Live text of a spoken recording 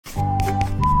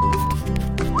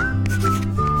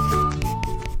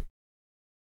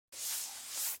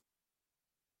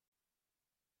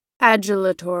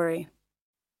Adulatory.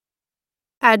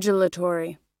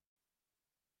 Adulatory.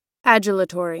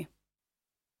 Adulatory.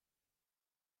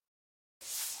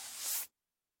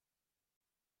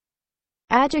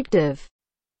 Adjective.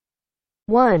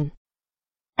 1.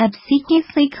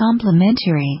 Obsequiously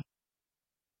complimentary.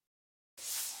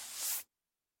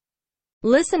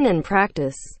 Listen and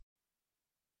practice.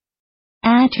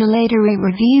 Adulatory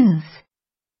reviews.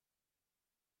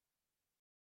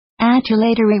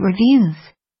 Adulatory reviews.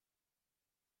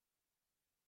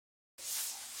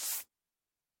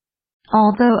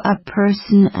 Although a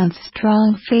person of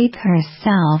strong faith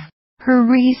herself, her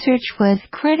research was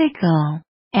critical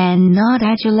and not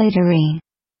adulatory.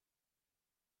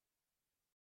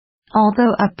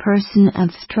 Although a person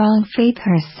of strong faith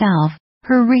herself,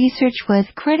 her research was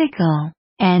critical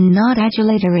and not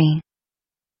adulatory.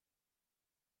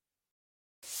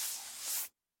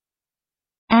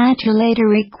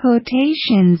 Adulatory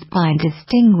quotations by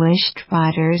distinguished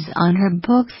writers on her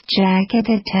book's jacket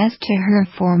attest to her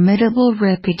formidable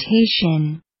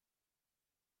reputation.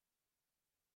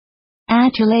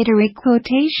 Adulatory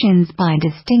quotations by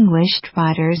distinguished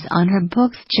writers on her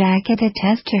book's jacket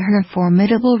attest to her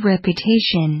formidable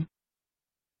reputation.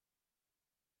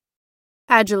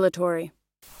 Adulatory.